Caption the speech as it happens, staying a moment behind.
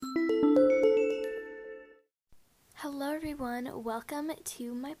Hello everyone, welcome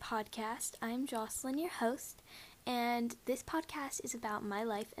to my podcast. I'm Jocelyn, your host, and this podcast is about my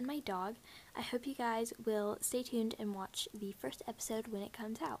life and my dog. I hope you guys will stay tuned and watch the first episode when it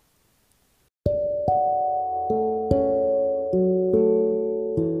comes out.